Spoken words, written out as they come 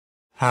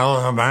How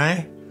old am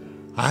I?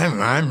 I'm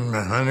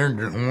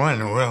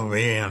 101, will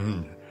be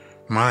in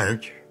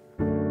March.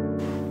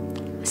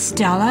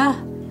 Stella,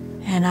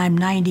 and I'm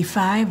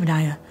 95, and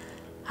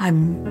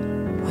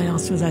I'm, what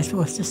else was I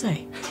supposed to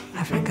say?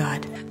 I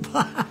forgot.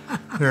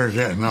 They're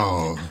getting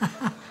old.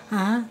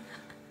 Huh?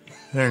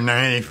 They're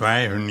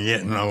 95 and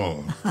getting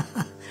old.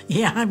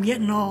 Yeah, I'm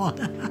getting old.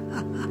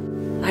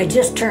 I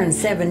just turned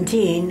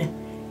 17,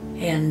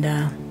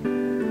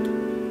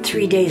 and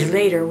 3 days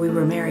later we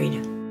were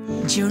married.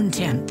 June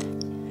 10th.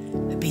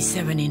 It'd be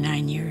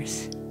 79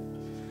 years.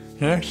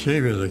 Yeah, she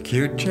was a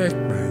cute chick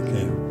back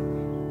then.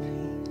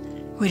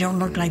 We don't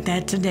look like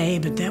that today,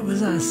 but that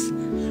was us.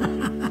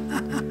 When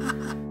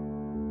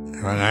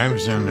I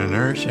was in the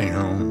nursing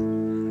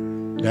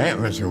home, that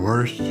was the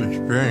worst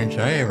experience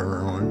I ever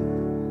had.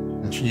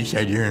 And she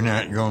said, "You're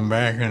not going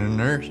back in a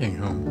nursing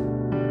home."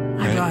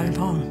 I drive him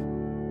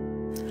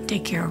home.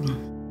 Take care of him.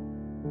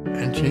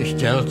 And she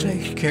still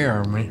takes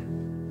care of me.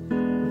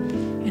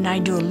 And I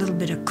do a little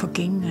bit of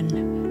cooking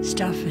and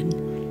stuff, and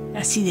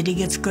I see that he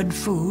gets good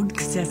food,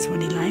 because that's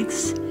what he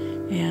likes,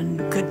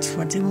 and gets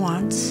what he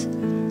wants,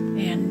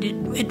 and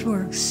it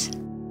works.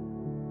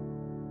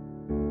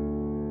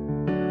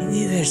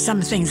 There's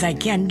some things I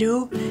can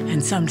do,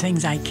 and some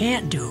things I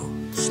can't do.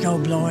 Snow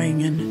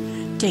blowing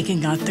and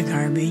taking out the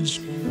garbage.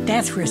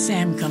 That's where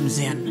Sam comes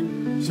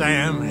in.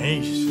 Sam,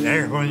 he's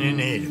there when you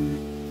need him.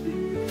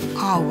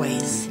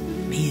 Always.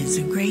 He is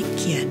a great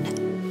kid.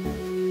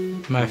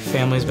 My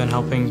family's been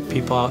helping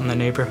people out in the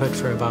neighborhood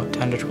for about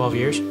 10 to 12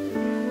 years.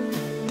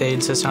 They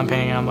insist on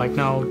paying, and I'm like,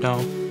 no.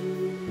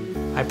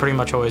 I pretty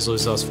much always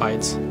lose those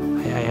fights.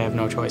 I have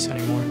no choice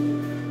anymore.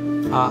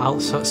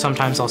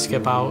 Sometimes I'll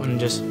skip out and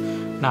just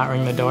not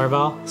ring the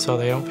doorbell so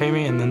they don't pay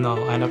me, and then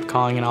they'll end up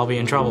calling and I'll be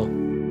in trouble.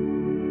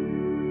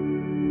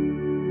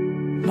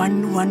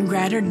 One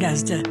granddaughter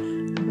does the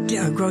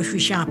grocery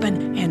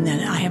shopping, and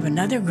then I have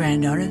another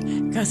granddaughter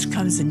that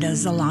comes and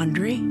does the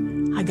laundry.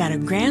 I got a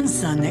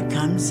grandson that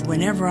comes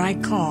whenever I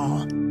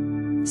call,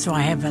 so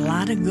I have a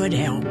lot of good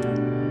help.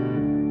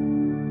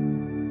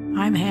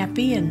 I'm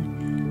happy,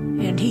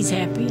 and he's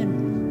happy,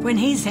 and when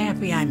he's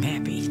happy, I'm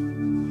happy.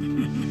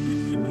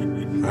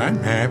 I'm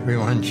happy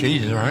when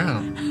she's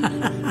around.